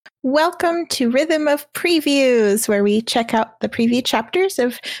Welcome to Rhythm of Previews, where we check out the preview chapters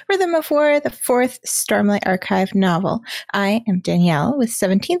of Rhythm of War, the fourth Stormlight Archive novel. I am Danielle with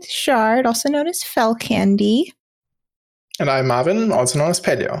 17th Shard, also known as Fell Candy. And I'm Marvin, also known as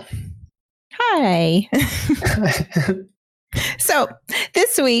Pelio. Hi. So,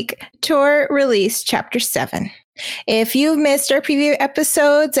 this week, Tor released Chapter 7. If you've missed our preview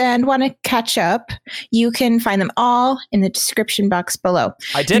episodes and want to catch up, you can find them all in the description box below.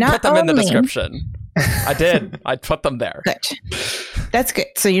 I did put them in the description. I did. I put them there. Good. That's good.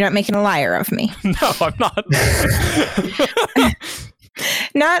 So you're not making a liar of me. No, I'm not.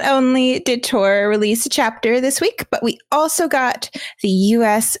 Not only did Tor release a chapter this week, but we also got the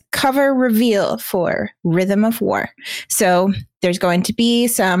US cover reveal for Rhythm of War. So there's going to be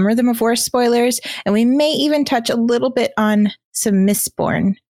some Rhythm of War spoilers, and we may even touch a little bit on some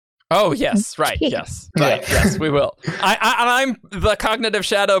Mistborn. Oh, yes. Right. Yes. Right. Yes, we will. I'm the Cognitive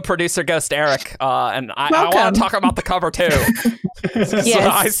Shadow producer, Ghost Eric, and I want to talk about the cover, too. So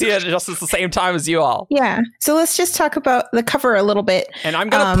I see it just at the same time as you all. Yeah. So let's just talk about the cover a little bit. And I'm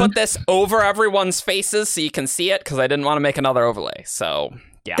going to put this over everyone's faces so you can see it, because I didn't want to make another overlay. So,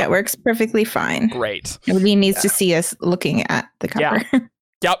 yeah. That works perfectly fine. Great. Everybody needs to see us looking at the cover.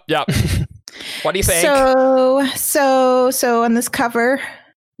 Yeah. Yep. What do you think? So on this cover,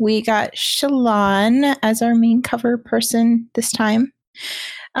 we got Shallan as our main cover person this time.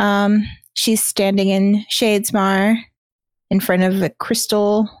 She's standing in Shadesmar in front of a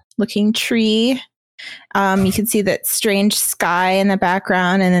crystal-looking tree. You can see that strange sky in the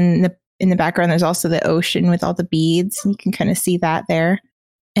background, and then in the background there's also the ocean with all the beads. You can kind of see that there.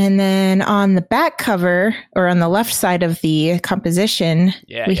 And then on the back cover, or on the left side of the composition,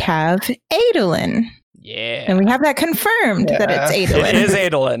 we have Adolin. Yeah. And we have that confirmed that it's Adolin. It is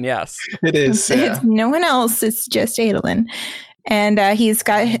Adolin, yes. It is. Yeah. It's no one else. It's just Adolin. And he's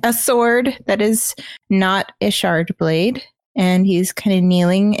got a sword that is not a shard blade. And he's kind of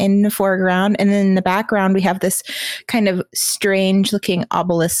kneeling in the foreground. And then in the background, we have this kind of strange looking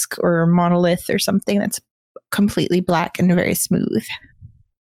obelisk or monolith or something that's completely black and very smooth.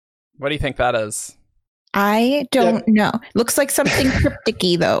 What do you think that is? I don't know. Looks like something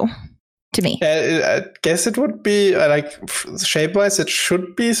cryptic-y, though, to me. I guess it would be, shape-wise, it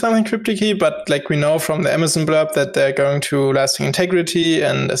should be something cryptic-y, but we know from the Amazon blurb that they're going to Lasting Integrity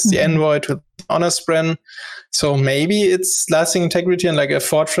and as the envoy to Honorspren. So maybe it's Lasting Integrity and a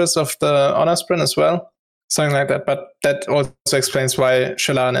fortress of the Honorspren as well. Something like that. But that also explains why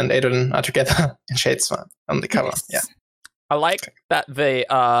Shallan and Adolin are together in Shadesmar on the cover. Yes. Yeah. I like that they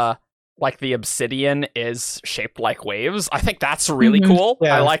the obsidian is shaped like waves. I think that's really cool.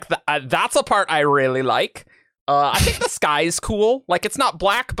 Yeah. I like that. That's a part I really like. I think the sky is cool. It's not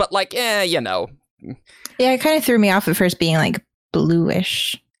black, but Yeah, it kind of threw me off at first being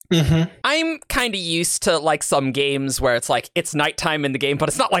bluish. Mm-hmm. I'm kind of used to some games where it's nighttime in the game, but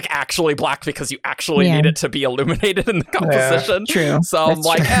it's not actually black because you actually need it to be illuminated in the composition. Yeah, true. So I'm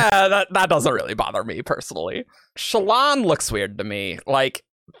that doesn't really bother me personally. Shallan looks weird to me.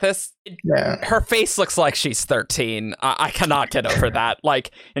 Her face looks like she's 13. I cannot get over that.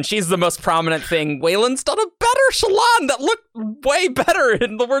 And she's the most prominent thing. Wayland's done a better Shallan that looked way better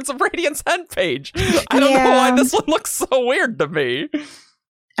in the Words of Radiance end page. I don't know why this one looks so weird to me.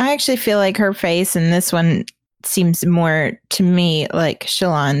 I actually feel like her face in this one seems more to me like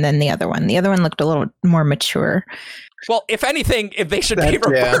Shallan than the other one. The other one looked a little more mature. Well, if anything, they should be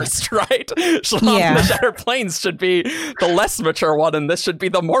reversed, right? Shallan and the Shattered Plains should be the less mature one, and this should be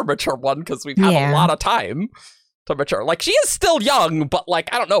the more mature one, because we've had a lot of time to mature. She is still young, but I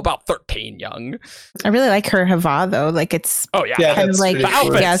don't know about 13 young. I really like her Hava, though. It's kind of the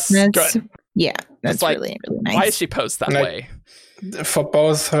outfit's good. Yeah, that's really, really nice. Why is she posed that way? For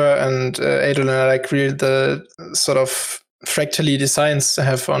both her and Adolin, really the sort of fractally designs to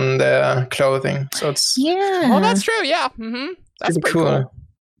have on their clothing. So it's well, that's true. Yeah, that's pretty cool.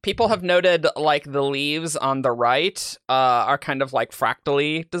 People have noted the leaves on the right are kind of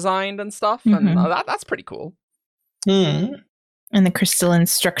fractally designed and stuff, and that's pretty cool. And the crystalline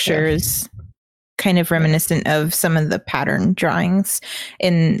structure is kind of reminiscent of some of the pattern drawings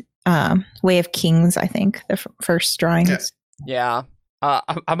in Way of Kings. I think the first drawings. Yeah.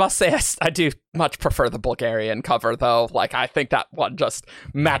 I must say I do much prefer the Bulgarian cover, though. I think that one just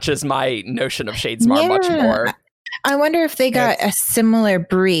matches my notion of Shadesmar much more. I wonder if they got a similar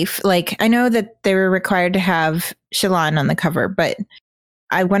brief. I know that they were required to have Shallan on the cover, but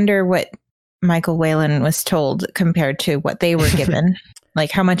I wonder what Michael Whelan was told compared to what they were given.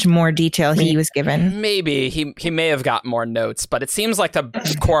 How much more detail he was given. Maybe he may have got more notes, but it seems like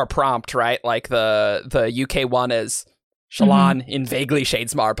the core prompt, right? The UK one is Shallan in vaguely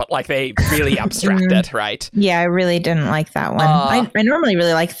Shadesmar, but like they really abstract it, right? Yeah, I really didn't like that one. I normally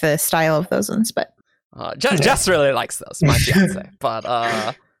really like the style of those ones, but Jess really likes those, my fiance. But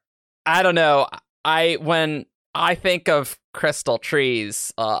I don't know. When I think of crystal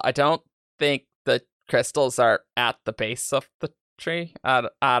trees, I don't think the crystals are at the base of the tree. I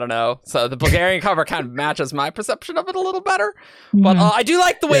don't know. So the Bulgarian cover kind of matches my perception of it a little better. But I do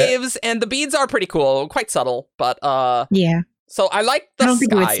like the waves, and the beads are pretty cool, quite subtle. But yeah. So I like the I don't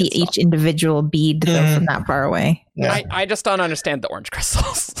think we would see each individual bead though from that far away. Yeah. I just don't understand the orange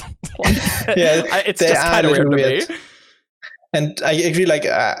crystals. It's just kind of weird to me. And I agree, like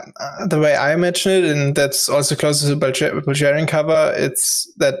the way I imagine it, and that's also close to the Bulgarian cover,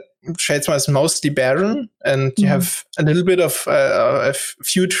 it's that Shadesmar is mostly barren, and you have a little bit of a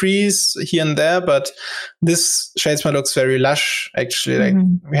few trees here and there, but this Shadesmar looks very lush, actually. Like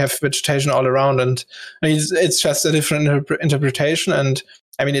we have vegetation all around, and I mean, it's just a different interpretation. And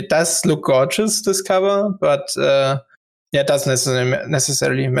I mean, it does look gorgeous, this cover, but it doesn't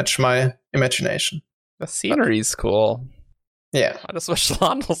necessarily match my imagination. The scenery's cool. Yeah, I just wish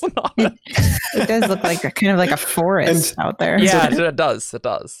Shallan wasn't on it. It does look like kind of like a forest out there. Yeah, it does. It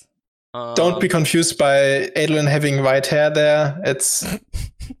does. Don't be confused by Adolin having white hair there. It's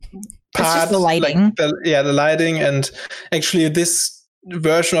just the lighting. The lighting, and actually this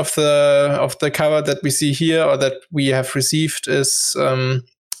version of the cover that we see here or that we have received is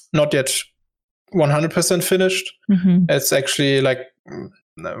not yet 100% finished. It's actually like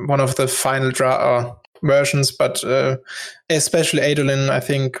one of the final versions, but especially Adolin, I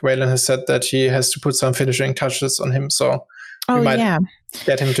think Wayland has said that he has to put some finishing touches on him, so we might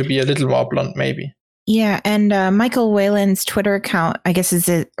get him to be a little more blonde, maybe. Yeah, and Michael Wayland's Twitter account, I guess,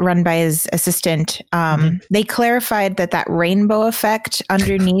 is run by his assistant. They clarified that rainbow effect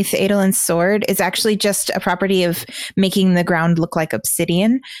underneath Adolin's sword is actually just a property of making the ground look like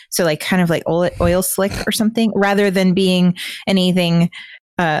obsidian, so like kind of like oil slick or something, rather than being anything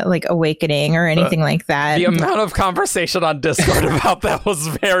like awakening or anything like that. The amount of conversation on Discord about that was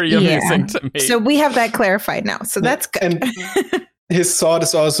very amusing to me. So we have that clarified now. So that's good. And his sword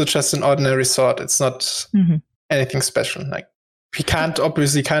is also just an ordinary sword. It's not anything special. Like he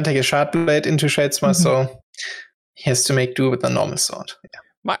obviously can't take a shard blade into Shadesmar, so he has to make do with a normal sword.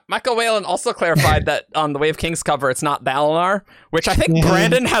 Yeah. Michael Wayland also clarified that on the Way of Kings cover, it's not Dalinar, which I think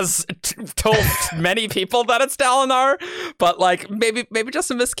Brandon has told many people that it's Dalinar, but like maybe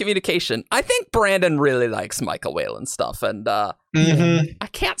just a miscommunication. I think Brandon really likes Michael Wayland stuff, and I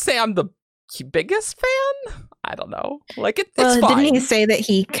can't say I'm the biggest fan. I don't know. Like it's fine. Didn't he say that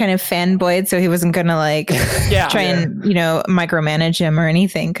he kind of fanboyed, so he wasn't gonna like try and micromanage him or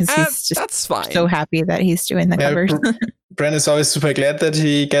anything because he's just that's fine. So happy that he's doing the covers. Brandon's always super glad that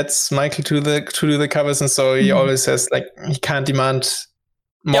he gets Michael to do the covers, and so he always says like he can't demand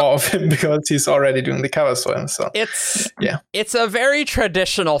more of him because he's already doing the covers for him. So it's a very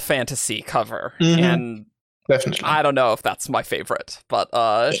traditional fantasy cover, and definitely I don't know if that's my favorite, but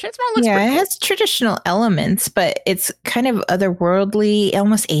Shadesmar looks pretty cool. It has traditional elements, but it's kind of otherworldly,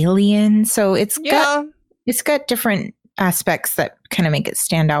 almost alien. So it's got different aspects that kind of make it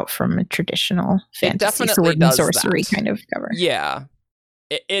stand out from a traditional fantasy sword and sorcery kind of cover. Yeah,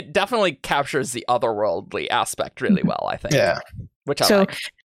 it definitely captures the otherworldly aspect really well, I think. Yeah, which I like.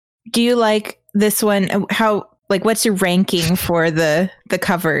 Do you like this one? What's your ranking for the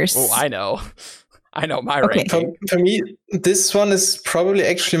covers? Oh, I know my ranking. For me, this one is probably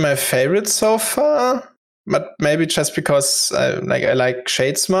actually my favorite so far, but maybe just because I like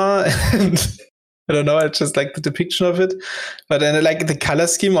Shadesmar and I don't know, I just like the depiction of it. But then I like the color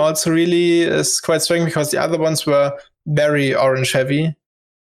scheme also really is quite striking because the other ones were very orange heavy,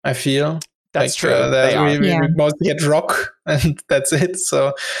 I feel. That's true. We mostly get rock and that's it.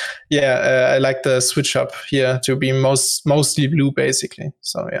 So I like the switch up here to be mostly blue basically.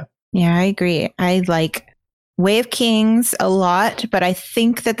 So yeah. Yeah, I agree. I like Way of Kings a lot, but I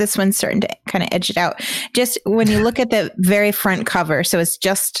think that this one's starting to kind of edge it out. Just when you look at the very front cover, so it's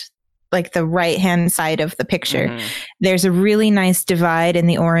just like the right-hand side of the picture, there's a really nice divide in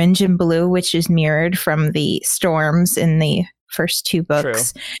the orange and blue, which is mirrored from the storms in the first two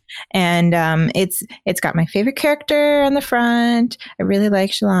books. True. And it's got my favorite character on the front. I really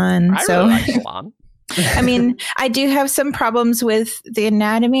like Shallan. I really like Shallan. I mean, I do have some problems with the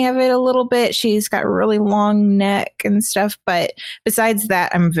anatomy of it a little bit. She's got a really long neck and stuff. But besides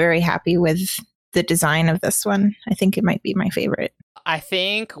that, I'm very happy with the design of this one. I think it might be my favorite. I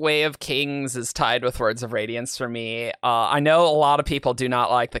think Way of Kings is tied with Words of Radiance for me. I know a lot of people do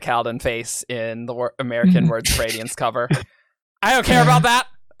not like the Kaladin face in the American Words of Radiance cover. I don't care about that.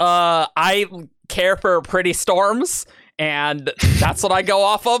 I care for pretty storms, And that's what I go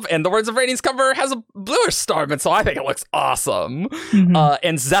off of. And the Words of Radiance cover has a bluish storm, and so I think it looks awesome.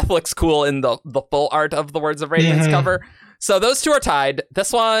 And Szeth looks cool in the full art of the Words of Radiance cover. So those two are tied.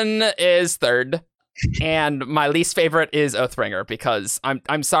 This one is third. And my least favorite is Oathbringer, because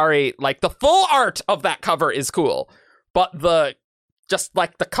I'm sorry, like, the full art of that cover is cool, but the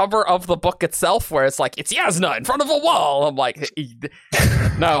cover of the book itself, where it's like, it's Jasnah in front of a wall, I'm like,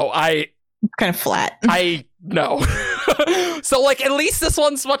 no, kind of flat. No. So, like, at least this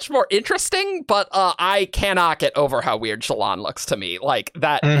one's much more interesting, but I cannot get over how weird Shallan looks to me. Like,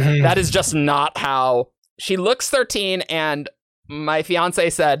 that is just not how she looks. 13, and my fiance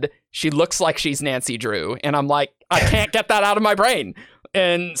said she looks like she's Nancy Drew, and I'm like, I can't get that out of my brain.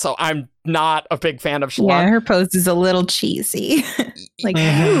 And so I'm not a big fan of Shallan. Yeah, her pose is a little cheesy. Like,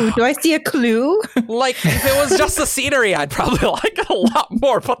 ooh, do I see a clue? Like, if it was just the scenery, I'd probably like it a lot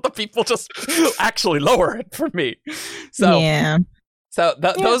more, but the people just actually lower it for me. So, yeah. So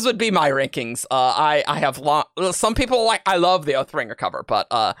those would be my rankings. I have some people like, I love the Oathbringer cover, but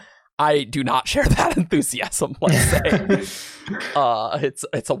I do not share that enthusiasm, let's say.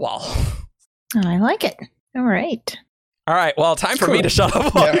 It's a wall. Oh, I like it. All right. All right, well, time for me to shut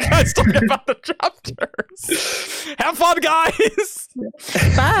up while you guys talk about the chapters. Have fun, guys!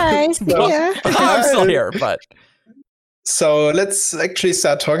 Bye! See ya! I'm still here, but... So let's actually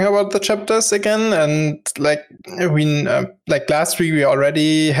start talking about the chapters again. And like last week, we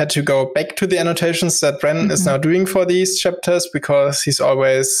already had to go back to the annotations that Bren is now doing for these chapters, because he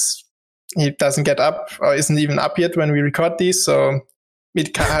doesn't get up, or isn't even up yet when we record these. So we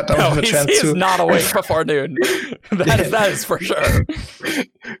don't have a chance to. He's not awake before noon. That is for sure.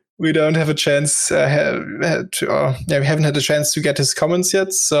 We don't have a chance we haven't had a chance to get his comments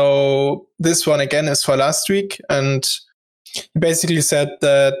yet. So this one again is for last week, and he basically said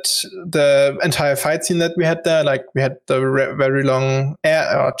that the entire fight scene that we had there, like we had the very long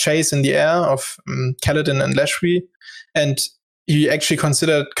chase in the air of Kaladin and Leshwi, and he actually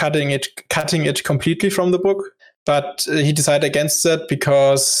considered cutting it completely from the book, but he decided against that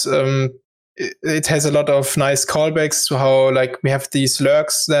because it has a lot of nice callbacks to how, like, we have these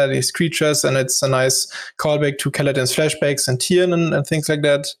lurks there, these creatures, and it's a nice callback to Kaladin's flashbacks and Tiernan and things like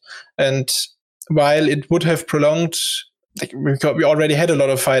that. And while it would have prolonged, like, we already had a lot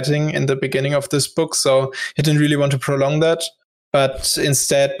of fighting in the beginning of this book, so he didn't really want to prolong that. But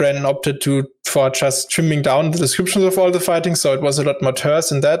instead, Brandon opted for just trimming down the descriptions of all the fighting, so it was a lot more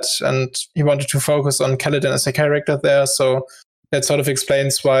terse in that, and he wanted to focus on Kaladin as a character there. So that sort of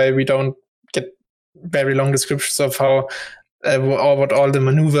explains why we don't get very long descriptions of how or what all the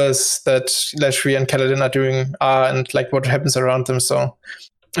maneuvers that Leshwi and Kaladin are doing are, and like what happens around them. So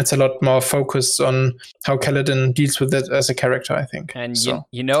it's a lot more focused on how Kaladin deals with it as a character, I think. And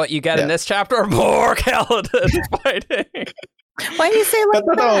you know what you get in this chapter? More Kaladin fighting. Why do you say like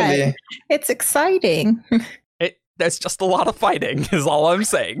that? It's exciting. There's just a lot of fighting, is all I'm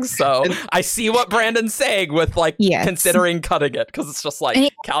saying. So I see what Brandon's saying with, like, considering cutting it, because it's just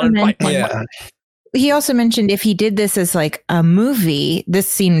like Kaladin fight. He also mentioned if he did this as like a movie,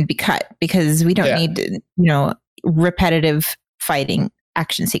 this scene would be cut, because we don't need, repetitive fighting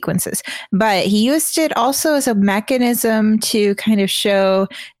action sequences. But he used it also as a mechanism to kind of show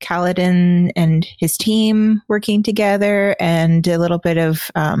Kaladin and his team working together, and a little bit of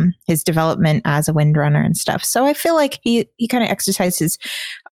his development as a Windrunner and stuff. So I feel like he kind of exercised his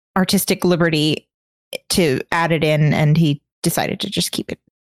artistic liberty to add it in, and he decided to just keep it.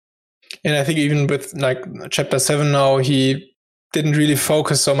 And I think even with like chapter 7 now, he didn't really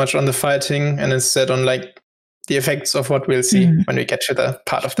focus so much on the fighting, and instead on like the effects of what we'll see when we get to the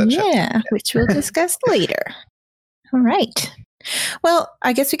part of that chapter. Yeah, which we'll discuss later. All right. Well,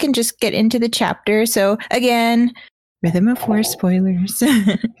 I guess we can just get into the chapter. So again, Rhythm of War spoilers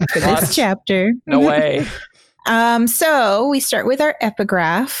for this chapter. No way. So we start with our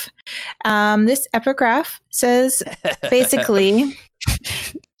epigraph. This epigraph says basically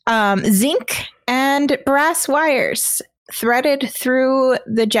zinc and brass wires threaded through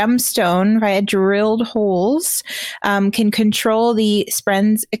the gemstone via drilled holes can control the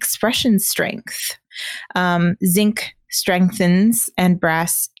Spren's expression strength. Zinc strengthens and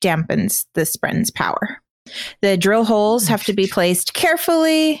brass dampens the Spren's power. The drill holes have to be placed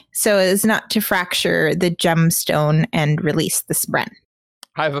carefully so as not to fracture the gemstone and release the Spren.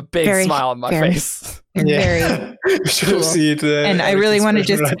 I have a big smile on my face. Very cool. See it, and I really want to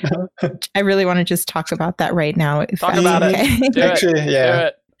just talk about that right now. Talk about it. Actually, yeah.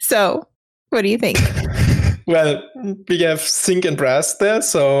 So, what do you think? Well, we have zinc and brass there,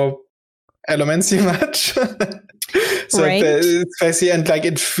 so Allomancy much. So right? it's crazy, and like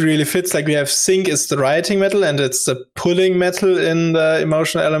it really fits. Like we have Sync is the writing metal, and it's the pulling metal in the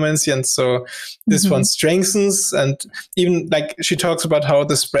emotional elements, and so this one strengthens. And even like she talks about how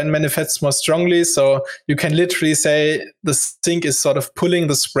the spren manifests more strongly. So you can literally say the Sync is sort of pulling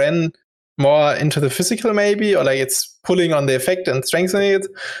the spren more into the physical, maybe, or like it's pulling on the effect and strengthening it,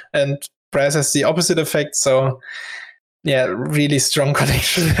 and Brass has the opposite effect. So yeah, really strong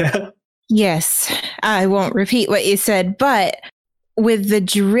connection there. Yes, I won't repeat what you said, but with the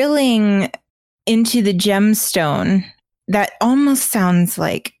drilling into the gemstone, that almost sounds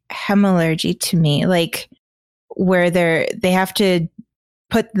like hemalurgy to me, like where they have to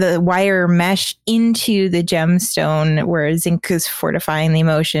put the wire mesh into the gemstone where Zinc is fortifying the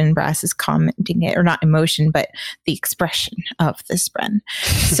emotion, Brass is commenting it, or not emotion, but the expression of the spren.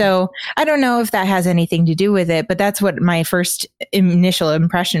 So I don't know if that has anything to do with it, but that's what my first initial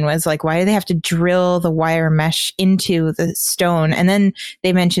impression was, like, why do they have to drill the wire mesh into the stone? And then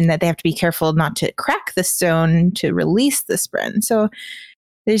they mentioned that they have to be careful not to crack the stone to release the spren. So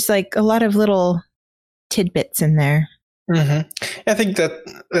there's like a lot of little tidbits in there. Mm-hmm. I think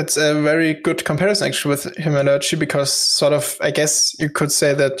that's a very good comparison actually with hemalurgy, because sort of, I guess you could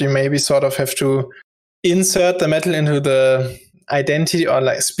say that you maybe sort of have to insert the metal into the identity or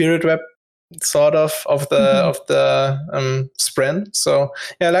like spirit web sort of the spren. So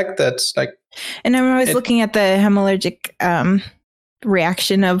yeah, I like that. Like, and I'm always looking at the hemalurgic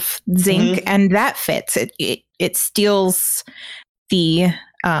reaction of Zinc, and that fits. It steals the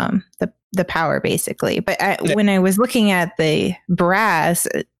power basically. But when I was looking at the Brass,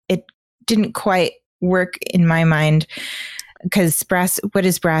 it didn't quite work in my mind, because Brass, what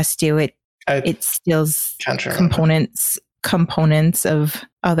does Brass do? It steals components of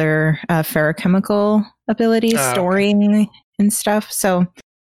other ferrochemical abilities, storing and stuff. So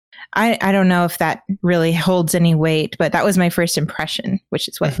I don't know if that really holds any weight, but that was my first impression, which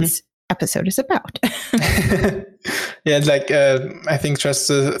is what this episode is about. Yeah, like I think just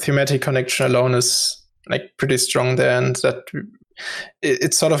the thematic connection alone is like pretty strong there, and that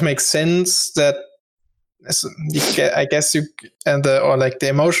it sort of makes sense that I guess the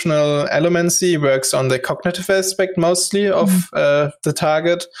emotional elemency works on the cognitive aspect mostly of the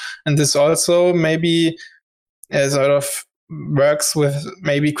target, and this also maybe sort of works with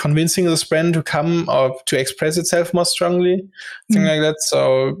maybe convincing the spren to come or to express itself more strongly, something like that.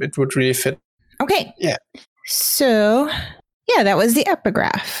 So it would really fit. Okay. Yeah. So yeah, that was the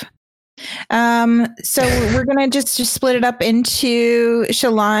epigraph. So we're gonna just split it up into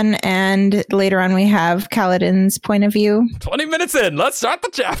Shallan, and later on we have Kaladin's point of view. 20 minutes in, let's start the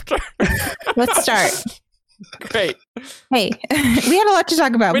chapter. Let's start. Great. Hey, we had a lot to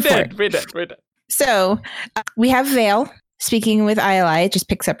talk about. We did. So we have Vale speaking with Ialai. It just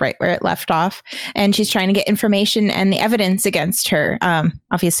picks up right where it left off, and she's trying to get information and the evidence against her.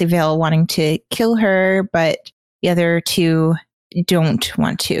 Obviously Vale wanting to kill her, but the other two don't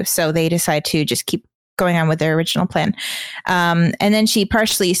want to, so they decide to just keep going on with their original plan. And then she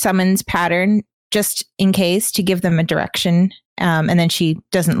partially summons Pattern just in case, to give them a direction, and then she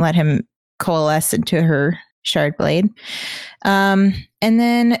doesn't let him coalesce into her shard blade. And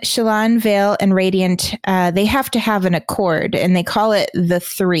then Shallan, Vale, and Radiant, they have to have an accord, and they call it the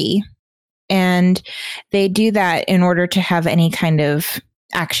Three. And they do that in order to have any kind of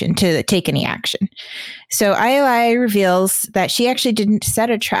action, to take any action. So Ialai reveals that she actually didn't set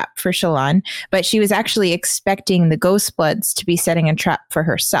a trap for Shallan, but she was actually expecting the Ghostbloods to be setting a trap for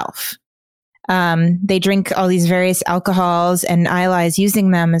herself. They drink all these various alcohols, and Ialai is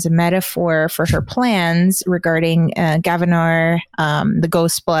using them as a metaphor for her plans regarding Gavinar, the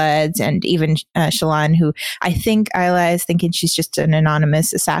Ghostbloods, and even Shallan, who I think Ialai is thinking she's just an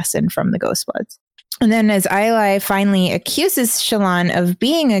anonymous assassin from the Ghostbloods. And then as Ialai finally accuses Shallan of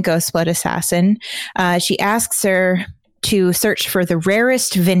being a Ghostblood assassin, she asks her to search for the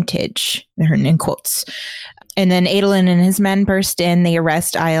rarest vintage, in quotes. And then Adolin and his men burst in, they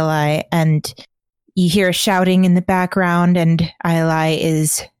arrest Ialai, and you hear shouting in the background, and Ialai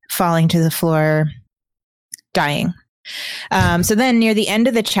is falling to the floor, dying. So then near the end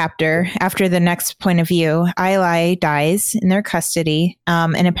of the chapter, after the next point of view, Ialai dies in their custody,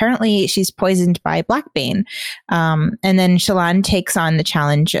 and apparently she's poisoned by Blackbane. And then Shallan takes on the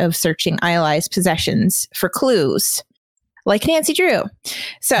challenge of searching Ialai's possessions for clues, like Nancy Drew.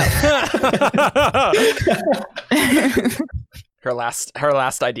 So her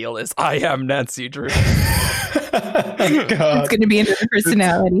last ideal is I am Nancy Drew. It's going to be another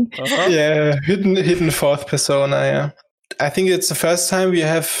personality. Yeah, hidden fourth persona. Yeah, I think it's the first time we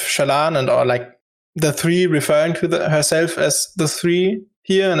have Shallan or like the Three referring to herself as the Three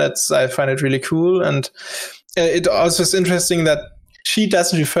here, and I find it really cool. And it also is interesting that she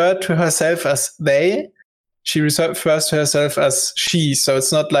doesn't refer to herself as they. She refers to herself as she. So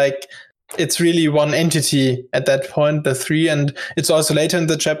it's not like it's really one entity at that point, the three. And it's also later in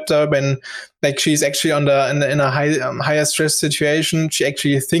the chapter when like she's actually in a higher stress situation. She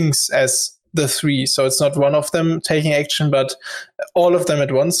actually thinks as the three. So it's not one of them taking action, but all of them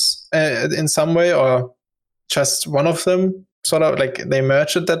at once in some way, or just one of them. Sort of like they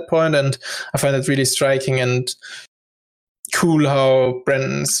merge at that point, and I find it really striking and cool how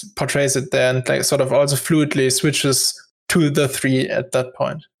Brandon portrays it there, and like sort of also fluidly switches to the three at that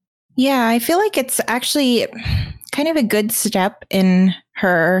point. Yeah, I feel like it's actually kind of a good step in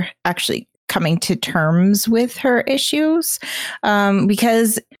her actually coming to terms with her issues,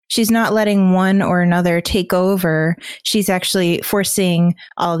 because she's not letting one or another take over. She's actually forcing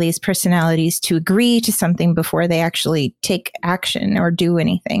all these personalities to agree to something before they actually take action or do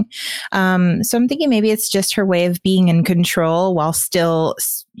anything. So I'm thinking maybe it's just her way of being in control while still,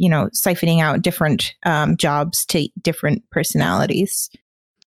 siphoning out different jobs to different personalities.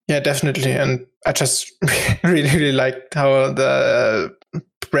 Yeah, definitely. And I just really, really liked how the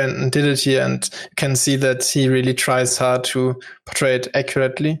Brandon did it here, and you can see that he really tries hard to portray it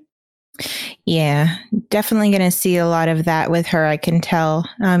accurately. Yeah, definitely going to see a lot of that with her, I can tell.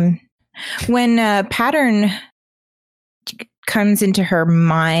 When Pattern comes into her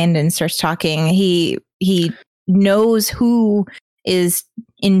mind and starts talking, he knows who is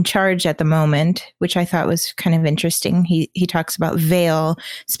in charge at the moment, which I thought was kind of interesting. He talks about Vale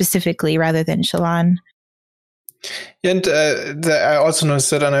specifically rather than Shallan. And I also noticed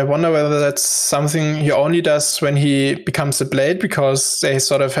that, and I wonder whether that's something he only does when he becomes a blade, because they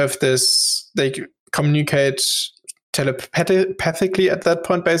sort of have this, they communicate telepathically at that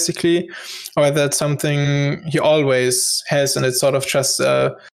point, basically, or whether that's something he always has, and it's sort of just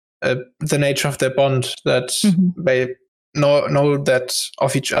the nature of their bond, that they know that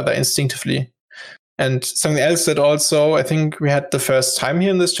of each other instinctively. And something else that also I think we had the first time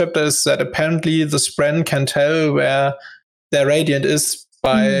here in this chapter is that apparently the Spren can tell where their radiant is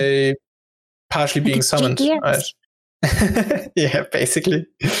by partially being summoned. Right? Yeah, basically.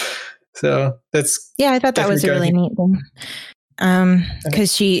 So that's I thought that was a really neat thing.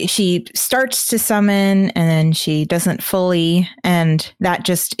 Because she starts to summon and then she doesn't fully, and that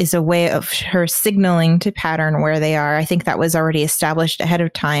just is a way of her signaling to Pattern where they are. I think that was already established ahead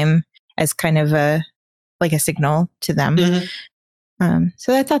of time as kind of a signal to them.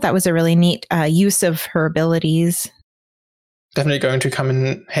 So I thought that was a really neat use of her abilities. Definitely going to come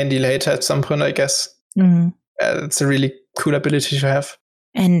in handy later at some point, I guess. It's a really cool ability to have.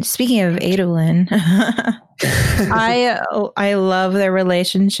 And speaking of Adolin, I love their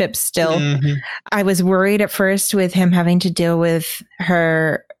relationship still. I was worried at first with him having to deal with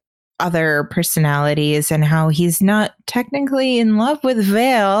her other personalities and how he's not technically in love with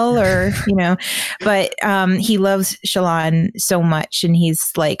Vale, or but he loves Shallan so much, and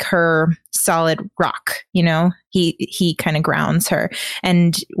he's like her solid rock. He kind of grounds her,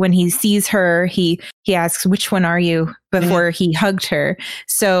 and when he sees her, he asks, "Which one are you?" before he hugged her.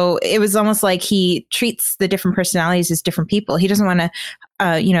 So it was almost like he treats the different personalities as different people. He doesn't want to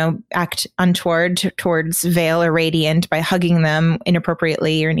act untoward towards Vale or Radiant by hugging them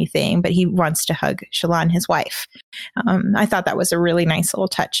inappropriately or anything, but he wants to hug Shallan, his wife. I thought that was a really nice little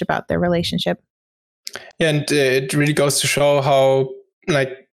touch about their relationship. Yeah, and it really goes to show how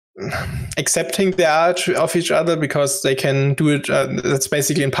accepting they are of each other, because they can do it. That's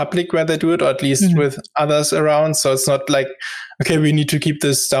basically in public where they do it, or at least with others around. So it's not like, okay, we need to keep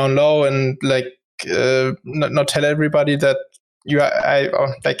this down low and not tell everybody that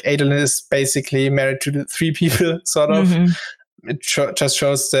Adolin is basically married to the three people, sort of. It just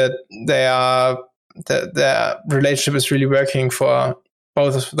shows that their relationship is really working for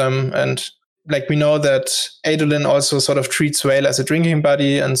both of them. And we know that Adolin also sort of treats Vale as a drinking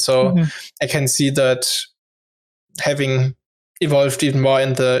buddy, and so I can see that having evolved even more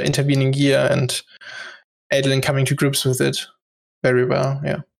in the intervening year, and Adolin coming to grips with it very well.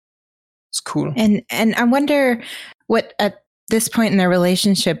 Yeah, it's cool. And I wonder what at this point in their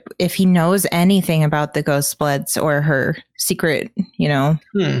relationship, if he knows anything about the Ghostbloods or her secret,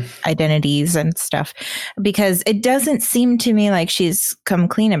 identities and stuff, because it doesn't seem to me like she's come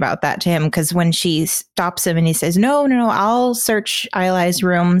clean about that to him. Because when she stops him and he says, no, I'll search Iali's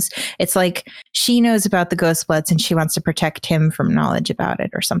rooms, it's like she knows about the Ghostbloods and she wants to protect him from knowledge about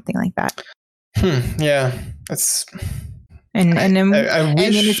it or something like that. Yeah, that's... And I mean,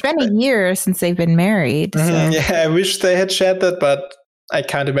 it's been a year since they've been married. So. Yeah, I wish they had shared that, but I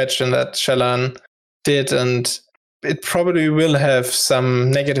can't imagine that Shallan did, and it probably will have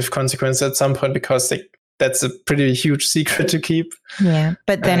some negative consequence at some point, because that's a pretty huge secret to keep. Yeah,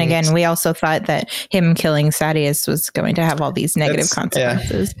 but then again, we also thought that him killing Sadeas was going to have all these negative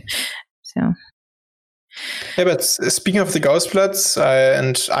consequences. So. Yeah, but speaking of the Ghostbloods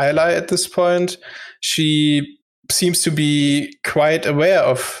and Ayla at this point, she seems to be quite aware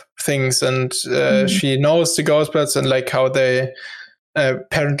of things, and she knows the Ghostbloods and like how they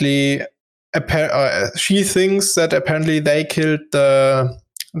she thinks that apparently they killed the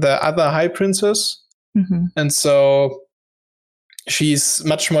other High Princess, and so she's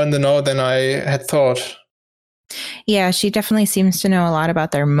much more in the know than I had thought. Yeah, she definitely seems to know a lot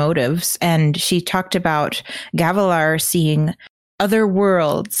about their motives. And she talked about Gavilar seeing other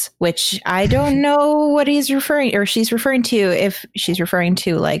worlds, which I don't know what she's referring to, if she's referring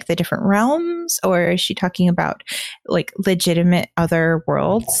to like the different realms, or is she talking about like legitimate other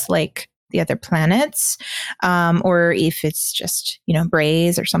worlds, like the other planets, or if it's just,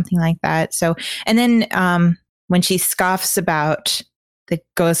 Braze or something like that. So, and then when she scoffs about the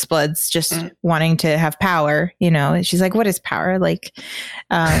Ghostbloods just wanting to have power, she's like, what is power? Like,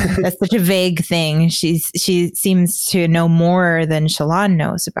 that's such a vague thing. She seems to know more than Shallan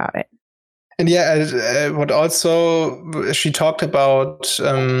knows about it. And what also, she talked about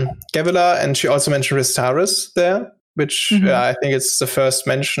Gavilar, and she also mentioned Ristaris there, which I think it's the first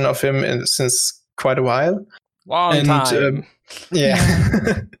mention of him since quite a while. Long time.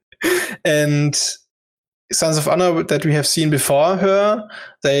 And Sons of Honor that we have seen before her,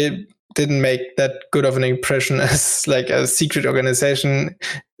 they didn't make that good of an impression as like a secret organization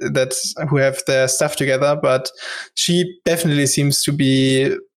who have their stuff together, but she definitely seems to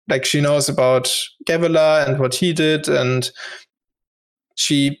be like, she knows about Gavilar and what he did, and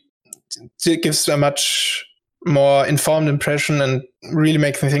she gives a much more informed impression and really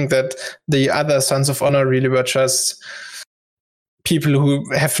makes me think that the other Sons of Honor really were just people who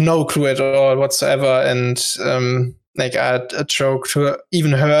have no clue at all whatsoever, and like a joke to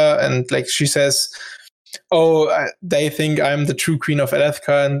even her. And like she says, they think I'm the true queen of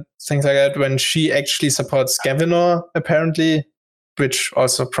Alethkar and things like that, when she actually supports Gavinor apparently, which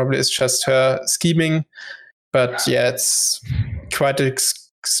also probably is just her scheming. But yeah, it's quite a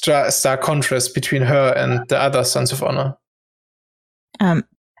stark contrast between her and the other Sons of Honor.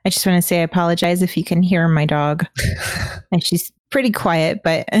 I just want to say I apologize if you can hear my dog. And she's pretty quiet,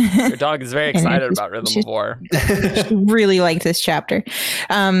 but your dog is very excited about Rhythm of War. She really liked this chapter.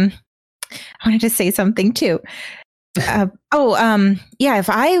 I wanted to say something too. If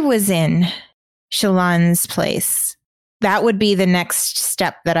I was in Shallan's place, that would be the next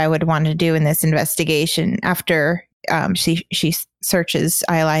step that I would want to do in this investigation. After she searches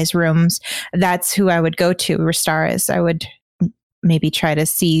Ayla's rooms, that's who I would go to. Ristaris. I would maybe try to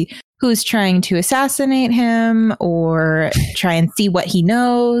see who's trying to assassinate him, or try and see what he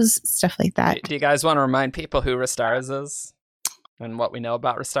knows, stuff like that. Do you guys want to remind people who Ristaris is and what we know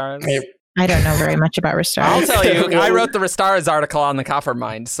about Ristaris? I don't know very much about Ristaris. I'll tell you. I wrote the Ristaris article on the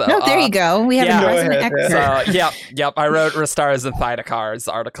Coffermind. So there you go. We have a resident expert. Yep. I wrote Ristaris and Thydakar's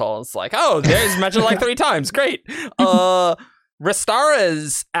article. It's like, there's mentioned like 3 times. Great.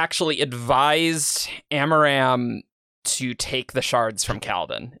 Ristaris actually advised Amaram to take the shards from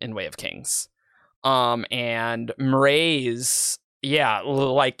Kaladin in Way of Kings. And Mraize,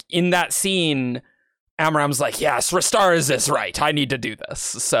 like in that scene, Amaram's like, yes, Ristaris is right. I need to do this.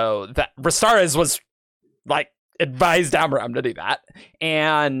 So that Ristaris was like advised Amaram to do that.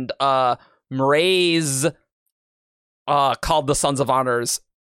 And Mraize called the Sons of Honors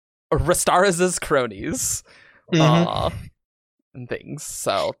Ristaris' cronies. And things.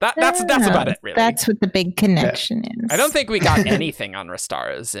 So that's about it, really. That's what the big connection is. I don't think we got anything on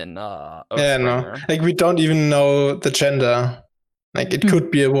Ristaris in no. Like, we don't even know the gender. Like, it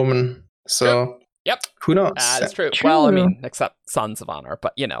could be a woman. So yep. Who knows? That's true. Well, I mean, except Sons of Honor,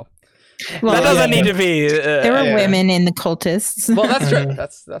 but Well, that doesn't need to be. There were women in the cultists. Well, that's true.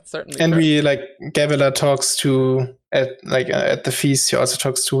 That's certainly and true. We like Gavilar talks to at the feast. He also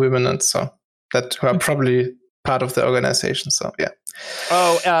talks to women, and so that who are probably part of the organization. So yeah.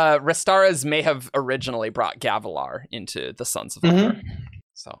 Ristaris may have originally brought Gavilar into the Sons of Honor.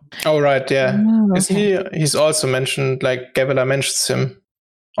 So. Oh right, yeah. Okay. He's also mentioned, like Gavilar mentions him.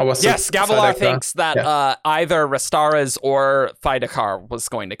 Yes, Gavilar thinks that either Ristaris or Thydakar was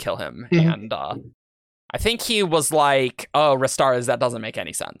going to kill him, and I think he was like, "Oh, Ristaris, that doesn't make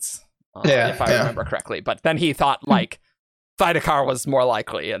any sense." If I remember correctly, but then he thought like Thydakar was more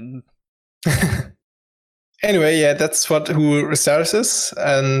likely, and. Anyway, that's who Ristaris is,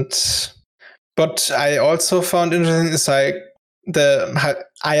 but I also found interesting is like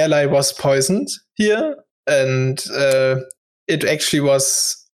Ayla was poisoned here, and it actually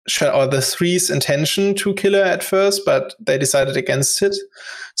was or the three's intention to kill her at first, but they decided against it.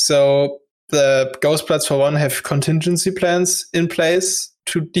 So the Ghostbloods, for one, have contingency plans in place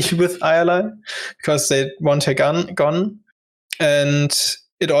to deal with Iala because they want her gone. And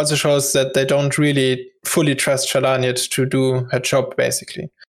it also shows that they don't really fully trust Shallan yet to do her job, basically.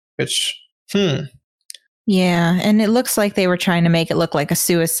 Which, Yeah, and it looks like they were trying to make it look like a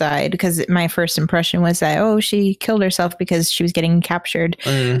suicide, because my first impression was that, oh, she killed herself because she was getting captured.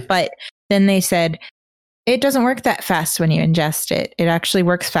 But then they said, it doesn't work that fast when you ingest it. It actually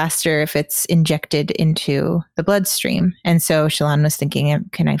works faster if it's injected into the bloodstream. And so Shallan was thinking,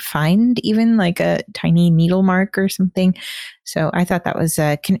 can I find even like a tiny needle mark or something? So I thought that was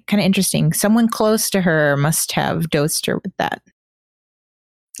kind of interesting. Someone close to her must have dosed her with that.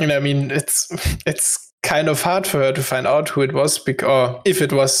 And I mean, it's kind of hard for her to find out who it was, or if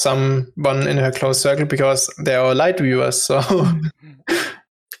it was someone in her close circle, because they are light viewers. So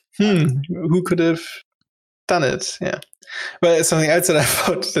who could have done it? Yeah. Well, something else that I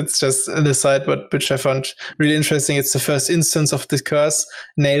thought, that's just an aside, but which I found really interesting. It's the first instance of this curse.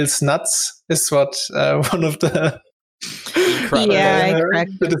 Nails nuts is what one of the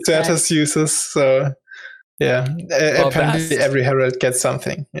the deserters uses. So yeah, apparently every herald gets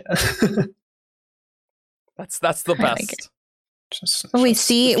something. Yeah. That's the best. We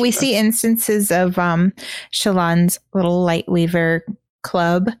see instances of Shallan's little Lightweaver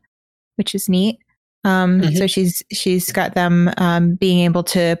club, which is neat. So she's got them being able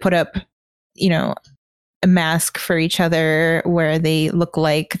to put up, a mask for each other where they look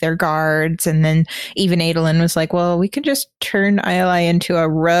like they're guards. And then even Adolin was like, well, we could just turn Iala into a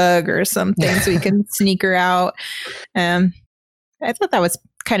rug or something so we can sneak her out. I thought that was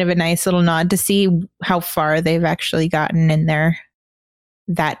kind of a nice little nod to see how far they've actually gotten in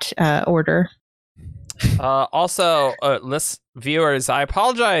that order. Also, viewers, I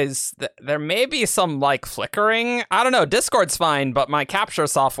apologize. There may be some flickering. I don't know. Discord's fine, but my capture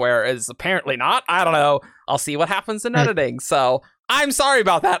software is apparently not. I don't know. I'll see what happens in editing. So I'm sorry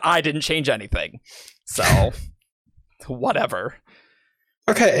about that. I didn't change anything. So whatever.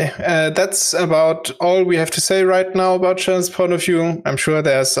 Okay, that's about all we have to say right now about Shallan's point of view. I'm sure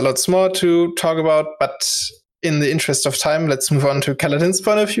there's a lot more to talk about, but in the interest of time, let's move on to Kaladin's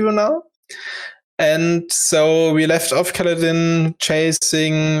point of view now. And so we left off Kaladin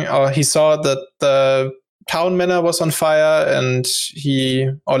chasing, or he saw that the town manor was on fire, and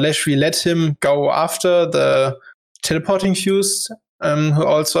Leshwi let him go after the teleporting fuse, who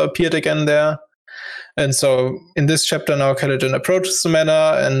also appeared again there. And so in this chapter now, Kaladin approaches the manor,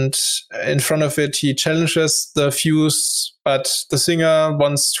 and in front of it, he challenges the fuse, but the singer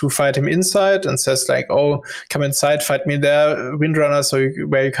wants to fight him inside and says oh, come inside, fight me there, Windrunner,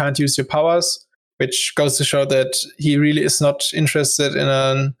 where you can't use your powers, which goes to show that he really is not interested in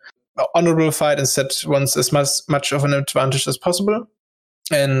an honorable fight, instead wants as much of an advantage as possible.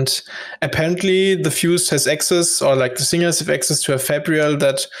 And apparently the fuse has access, or the singers have access to a fabrial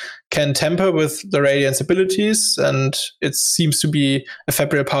that can tamper with the Radiant's abilities, and it seems to be a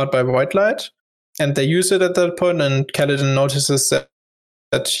fabrial powered by void light. And they use it at that point, and Kaladin notices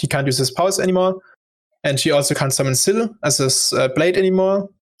that he can't use his powers anymore, and he also can't summon Syl as his blade anymore.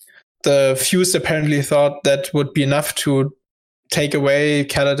 The fuse apparently thought that would be enough to take away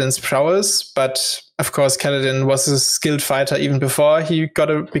Kaladin's prowess, but of course Kaladin was a skilled fighter even before he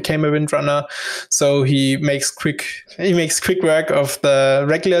became a Windrunner, so he makes quick work of the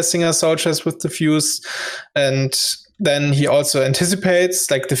regular singer soldiers with the fuse. And then he also anticipates,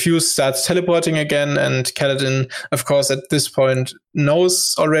 the fuse starts teleporting again, and Kaladin, of course, at this point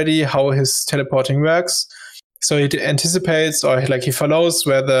knows already how his teleporting works. So he anticipates, or he follows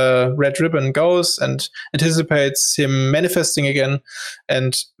where the red ribbon goes, and anticipates him manifesting again,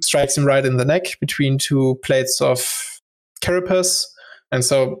 and strikes him right in the neck between two plates of carapace. And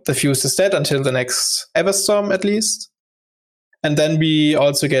so the fuse is dead until the next Everstorm, at least. And then we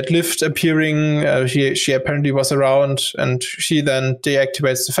also get Lift appearing. She apparently was around, and she then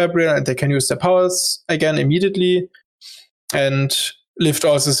deactivates the fabrial, and they can use their powers again immediately. And Lift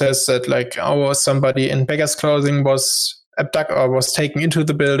also says that somebody in beggar's clothing was abducted or was taken into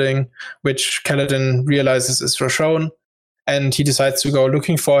the building, which Kaladin realizes is Roshone, and he decides to go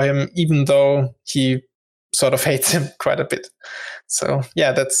looking for him, even though he sort of hates him quite a bit. So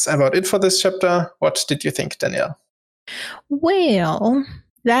yeah, that's about it for this chapter. What did you think, Danielle? Well,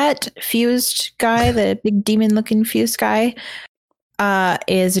 that fused guy, the big demon-looking fused guy,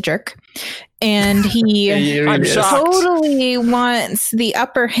 is a jerk. And he I'm totally wants the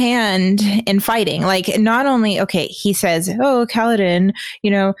upper hand in fighting. Like, not only, okay, he says, oh, Kaladin,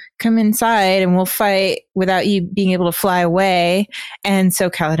 come inside and we'll fight without you being able to fly away. And so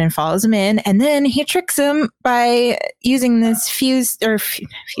Kaladin follows him in, and then he tricks him by using this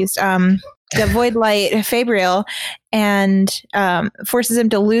the void light Fabrial, and forces him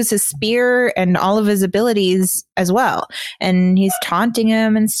to lose his spear and all of his abilities as well. And he's taunting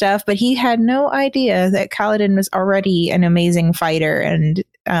him and stuff, but he had no idea that Kaladin was already an amazing fighter and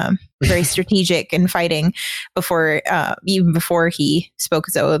very strategic in fighting even before he spoke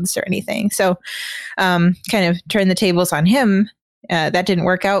his oaths or anything. So kind of turned the tables on him. That didn't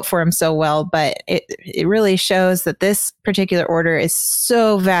work out for him so well, but it really shows that this particular order is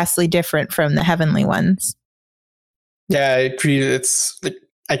so vastly different from the heavenly ones. Yeah, I agree. It's like,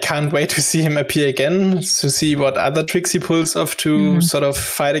 I can't wait to see him appear again, to see what other tricks he pulls off to sort of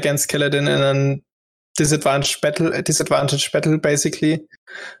fight against Kaladin in a disadvantaged battle, basically.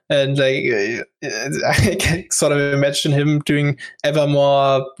 And like, I can sort of imagine him doing ever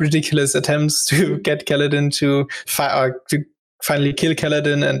more ridiculous attempts to get Kaladin to fight, or to finally kill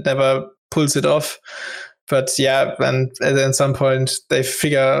Kaladin, and never pulls it off. But yeah, and at some point they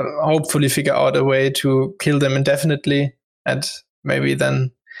hopefully figure out a way to kill them indefinitely, and maybe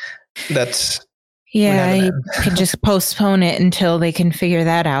then that. Yeah, you can just postpone it until they can figure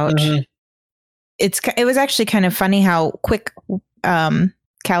that out. Mm-hmm. It was actually kind of funny how quick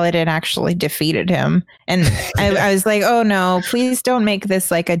Kaladin actually defeated him, and I was like, oh no, please don't make this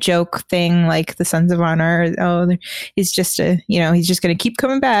like a joke thing, like the Sons of Honor. Oh, he's just he's just going to keep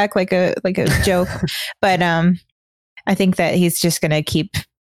coming back like a joke. But I think that he's just going to keep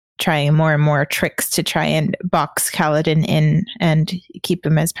trying more and more tricks to try and box Kaladin in and keep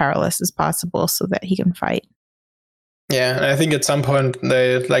him as powerless as possible so that he can fight. Yeah, and I think at some point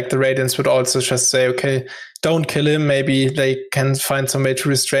they, like the Radiants, would also just say, okay, don't kill him. Maybe they can find some way to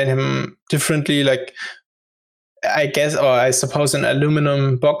restrain him differently. Like, I guess, or I suppose an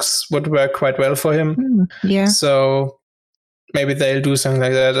aluminum box would work quite well for him. Yeah. So maybe they'll do something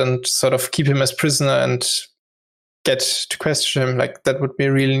like that and sort of keep him as prisoner and get to question him. Like, that would be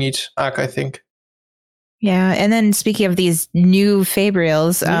a really neat arc, I think. Yeah, and then speaking of these new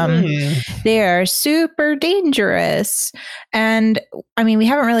Fabrials, they are super dangerous. And I mean, we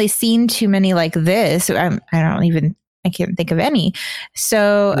haven't really seen too many like this. I can't think of any.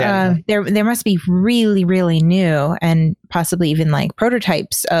 So there must be really, really new, and possibly even like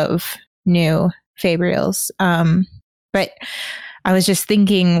prototypes of new Fabrials. But I was just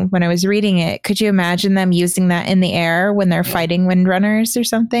thinking when I was reading it, could you imagine them using that in the air when they're fighting Windrunners or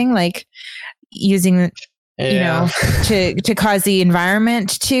something? Like using to cause the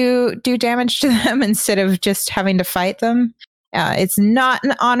environment to do damage to them instead of just having to fight them. It's not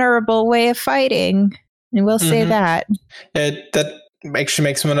an honorable way of fighting. I will say that. That actually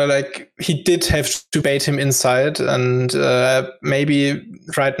makes me wonder, like, he did have to bait him inside, and maybe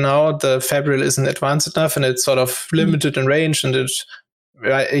right now the Fabrial isn't advanced enough and it's sort of limited in range, and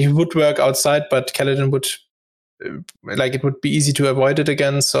he would work outside, but Kaladin would... like, it would be easy to avoid it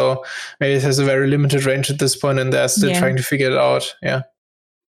again, so maybe it has a very limited range at this point, and they're still trying to figure it out. Yeah,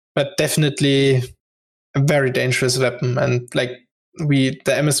 but definitely a very dangerous weapon. And like the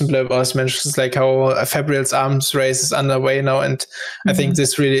Emerson blurb also mentions, like, how a Fabrial's arms race is underway now, and I think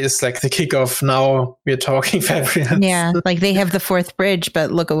this really is like the kickoff. Now we're talking Fabrials. Yeah, like they have the fourth bridge,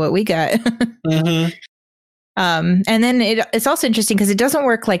 but look at what we got. And then it's also interesting because it doesn't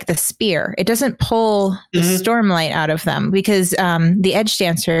work like the spear. It doesn't pull the Stormlight out of them, because the Edge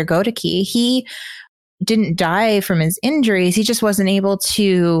Dancer, Godeki, he didn't die from his injuries. He just wasn't able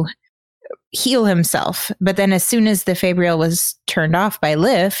to heal himself. But then as soon as the Fabrial was turned off by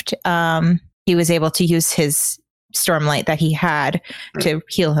Lift, he was able to use his Stormlight that he had to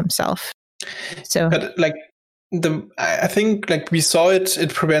heal himself. So, but like I think like we saw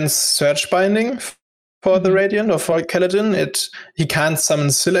it prevents Surge Binding for the Radiant, or for Kaladin. He can't summon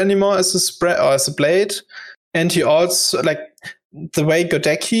Syl anymore as a spread or as a blade, and he also, like, the way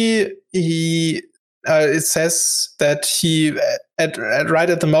Godeki, it says that he right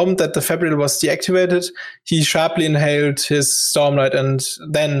at the moment that the Fabrial was deactivated, he sharply inhaled his Stormlight and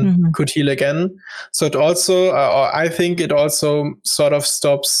then could heal again. So it also, or I think it also sort of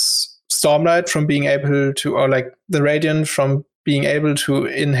stops Stormlight from being able to, or like the Radiant from being able to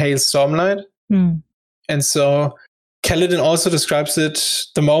inhale Stormlight. And so Kaladin also describes it,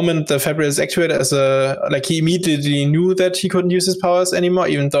 the moment the Fabrial is activated, as he immediately knew that he couldn't use his powers anymore,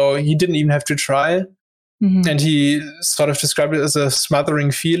 even though he didn't even have to try. And he sort of described it as a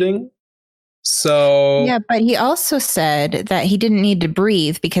smothering feeling. So yeah, but he also said that he didn't need to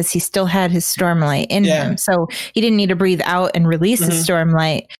breathe because he still had his Stormlight in him. So he didn't need to breathe out and release the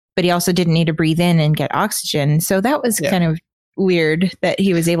Stormlight, but he also didn't need to breathe in and get oxygen. So that was kind of weird that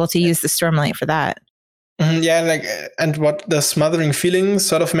he was able to use the Stormlight for that. Yeah, and what the smothering feeling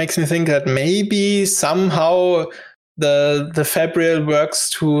sort of makes me think that maybe somehow the Fabrial works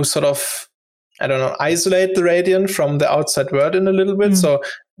to sort of, I don't know, isolate the Radiant from the outside world in a little bit. So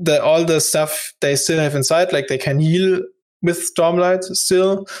all the stuff they still have inside, like they can heal with Stormlight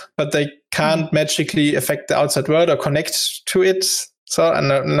still, but they can't magically affect the outside world or connect to it. So, and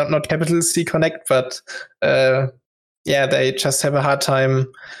not capital C connect, but they just have a hard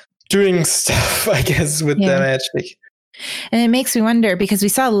time doing stuff, I guess, with their magic. And it makes me wonder, because we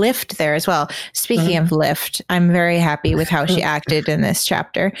saw Lift there as well. Speaking of Lift, I'm very happy with how she acted in this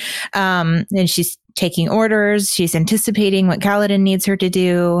chapter. And she's taking orders. She's anticipating what Kaladin needs her to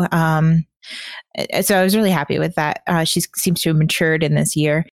do. So I was really happy with that. She seems to have matured in this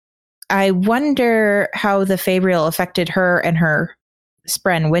year. I wonder how the Fabrial affected her and her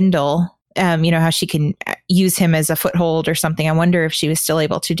Spren Wendell. How she can use him as a foothold or something. I wonder if she was still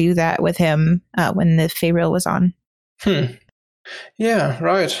able to do that with him when the Fabrial was on. Yeah,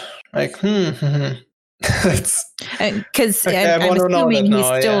 right. Like, because I'm assuming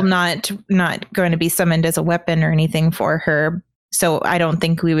he's still not going to be summoned as a weapon or anything for her. So I don't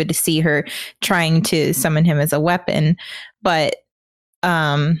think we would see her trying to summon him as a weapon. But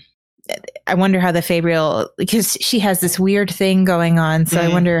I wonder how the Fabrial, because she has this weird thing going on. So I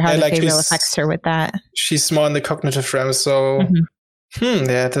wonder how the Fabrial affects her with that. She's more in the cognitive realm. So,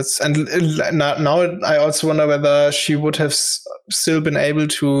 that's, and now I also wonder whether she would have still been able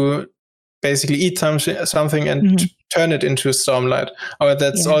to basically eat something and turn it into Stormlight. Or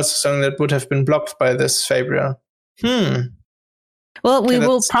that's also something that would have been blocked by this Fabrial. Well, we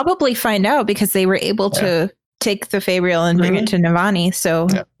will probably find out, because they were able to take the Fabrial and bring it to Navani. So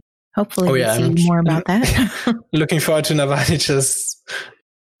hopefully we see more about that. Looking forward to Navani just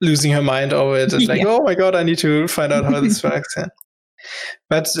losing her mind over it. It's like, oh my God, I need to find out how this works.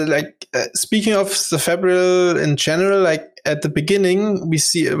 But speaking of the Fabrial in general, like at the beginning, we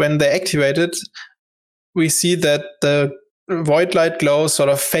see when they activate it, we see that the void light glow sort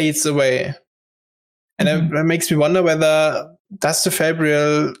of fades away. And it makes me wonder whether does the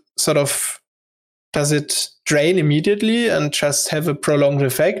Fabrial does it drain immediately and just have a prolonged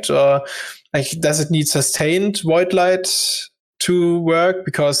effect, or like does it need sustained void light to work?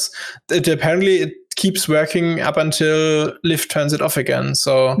 Because it keeps working up until Lift turns it off again.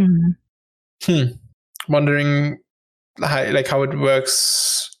 So, wondering how it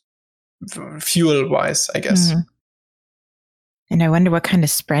works fuel wise, I guess. And I wonder what kind of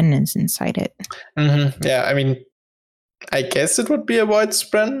Spren is inside it. Yeah, I mean, I guess it would be a void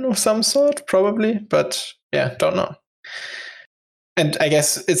Spren of some sort, probably, but don't know. And I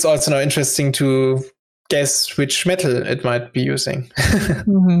guess it's also now interesting to guess which metal it might be using.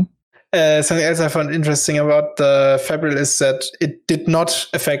 Something else I found interesting about the Fabrial is that it did not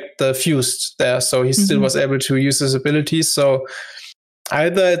affect the fused there, so he still was able to use his abilities. So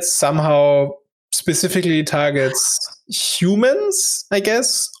either it somehow specifically targets humans, I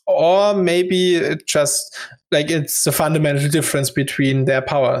guess, or maybe it just it's a fundamental difference between their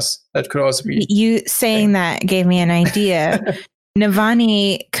powers. That could also be. You saying that gave me an idea.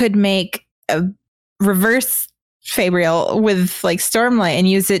 Navani could make a reverse Fabrial with Stormlight and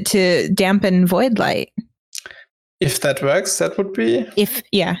use it to dampen void light. If that works, that would be. If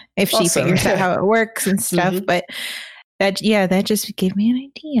awesome. She figures out how it works and stuff, but. That just gave me an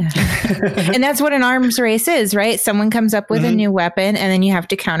idea. And that's what an arms race is, right? Someone comes up with a new weapon and then you have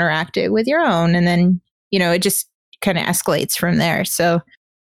to counteract it with your own. And then, it just kind of escalates from there. So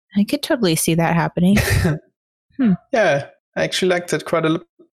I could totally see that happening. Yeah, I actually liked it quite a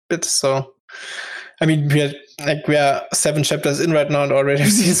bit. So, I mean, we are 7 chapters in right now and already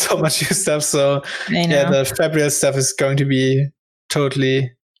have seen so much new stuff. So, the Fabrial stuff is going to be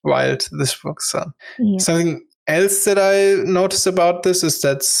totally wild, this book. So, something else that I noticed about this is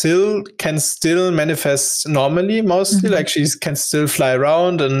that Syl can still manifest normally, mostly. Like she can still fly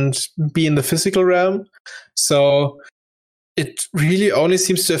around and be in the physical realm. So it really only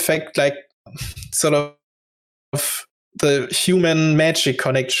seems to affect sort of the human magic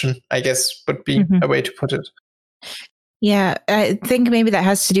connection, I guess would be a way to put it. Yeah, I think maybe that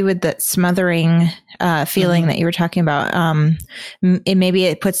has to do with that smothering feeling that you were talking about. Maybe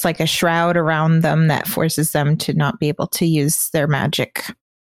it puts a shroud around them that forces them to not be able to use their magic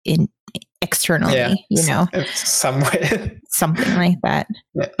externally, some way. Something like that.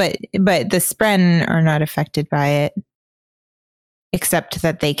 Yeah. But the Spren are not affected by it, except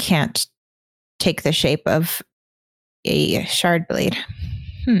that they can't take the shape of a shard blade.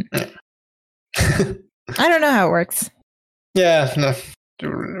 I don't know how it works. Yeah, no.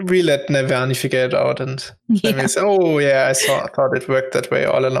 We let Navani figure it out, and then we say, "Oh yeah, I thought it worked that way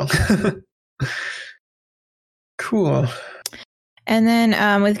all along." Cool. And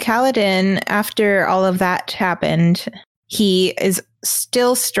then with Kaladin, after all of that happened, he is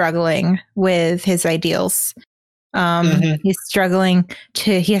still struggling with his ideals. He's struggling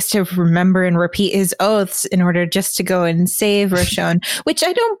he has to remember and repeat his oaths in order just to go and save Roshon, which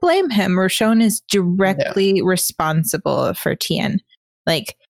I don't blame him. Roshon is directly responsible for Tien.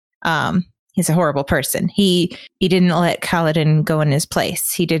 Like, he's a horrible person. He didn't let Kaladin go in his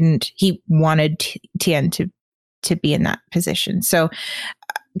place. He wanted Tien to be in that position. So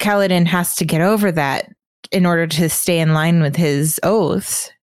Kaladin has to get over that in order to stay in line with his oaths.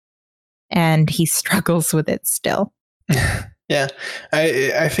 And he struggles with it still. Yeah,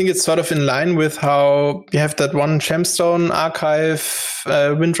 I think it's sort of in line with how we have that one Gemstone archive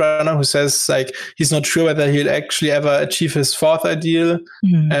Windrunner who says like he's not sure whether he'll actually ever achieve his fourth ideal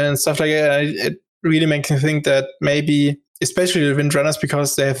and stuff like that. It really makes me think that maybe, especially the Windrunners,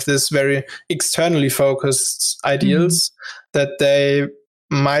 because they have this very externally focused ideals, that they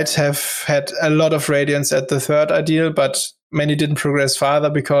might have had a lot of radiance at the third ideal, but many didn't progress farther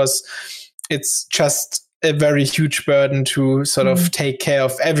because it's just a very huge burden to sort of take care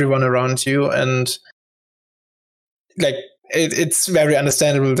of everyone around you. And like, it's very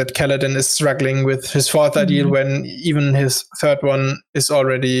understandable that Kaladin is struggling with his fourth ideal when even his third one is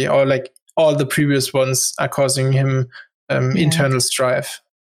already, or like all the previous ones are causing him internal strife.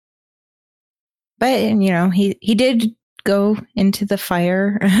 But, you know, he did go into the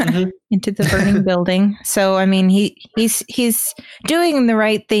fire, into the burning building. So, I mean, he's doing the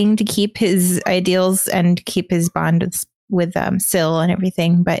right thing to keep his ideals and keep his bond with Syl and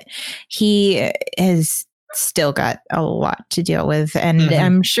everything. But he has still got a lot to deal with. And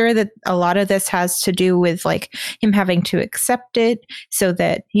I'm sure that a lot of this has to do with like him having to accept it so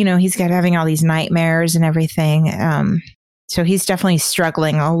that, you know, he's having all these nightmares and everything. So he's definitely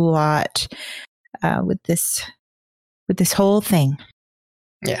struggling a lot with this whole thing.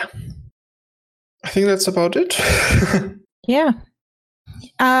 Yeah. I think that's about it. Yeah.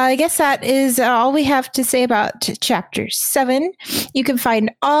 I guess that is all we have to say about Chapter 7. You can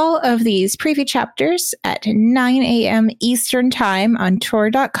find all of these preview chapters at 9 a.m. Eastern Time on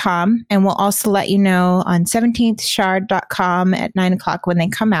Tor.com, and we'll also let you know on 17thshard.com at 9 o'clock when they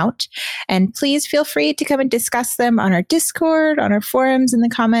come out. And please feel free to come and discuss them on our Discord, on our forums, in the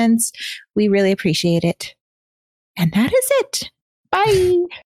comments. We really appreciate it. And that is it. Bye.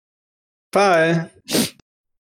 Bye.